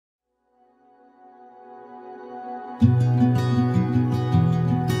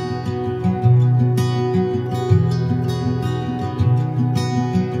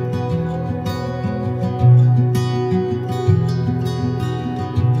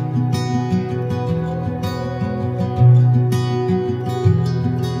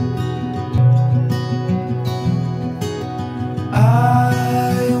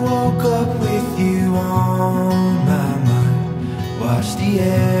Watch the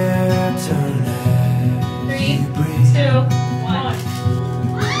air turn as 3, you breathe. 2, 1.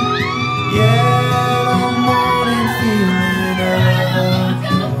 Yeah, the morning feeling of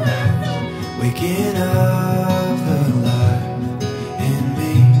your life, waking up the life in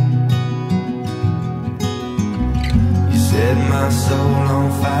me. You set my soul on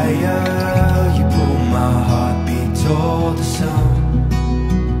fire, you pull my heartbeat toward the sun.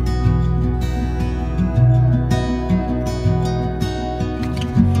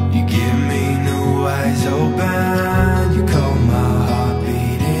 Eyes open, you call my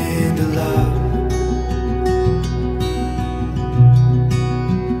heartbeat into love.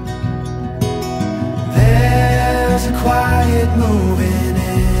 There's a quiet moving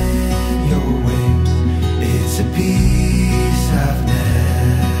in your wings. It's a peace I've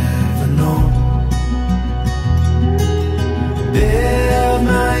never known. Build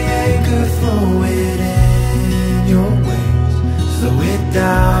my anchor, throw it in your wings. Slow it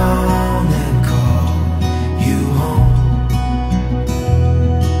down.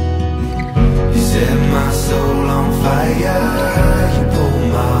 Set my soul on fire, you pull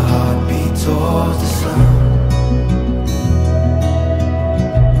my heartbeat towards the sun.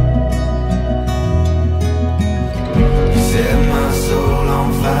 You set my soul on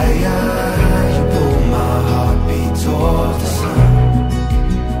fire, you pull my heartbeat towards the sun.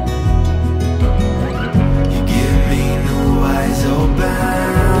 You give me new eyes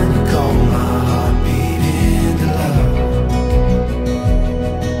open, you call my heartbeat into love.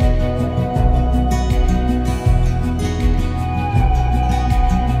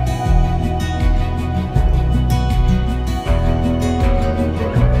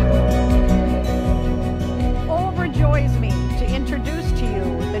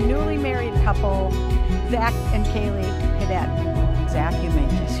 Couple, Zack and Kailee Godette. Zack, you may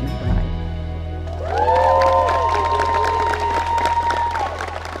kiss your bride.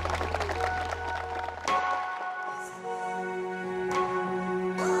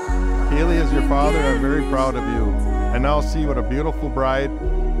 Kailee, as your father, I'm very proud of you. I now see what a beautiful bride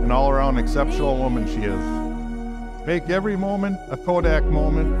and all-around exceptional woman she is. Make every moment a Kodak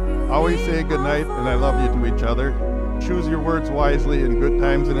moment. Always say goodnight and I love you to each other. Choose your words wisely in good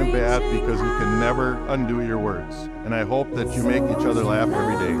times and in bad, because you can never undo your words. And I hope that you make each other laugh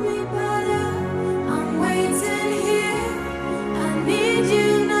every day.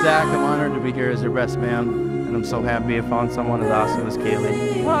 Zack, I'm honored to be here as your best man, and I'm so happy I found someone as awesome as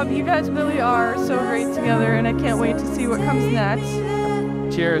Kailee. Well, you guys really are so great together, and I can't wait to see what comes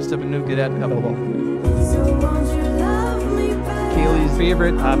next. Cheers to the new Godette couple. Kailee's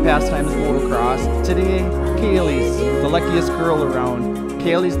favorite pastime is motocross. Today, Kailee's the luckiest girl around.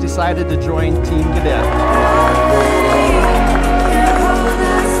 Kailee's decided to join Team Godette.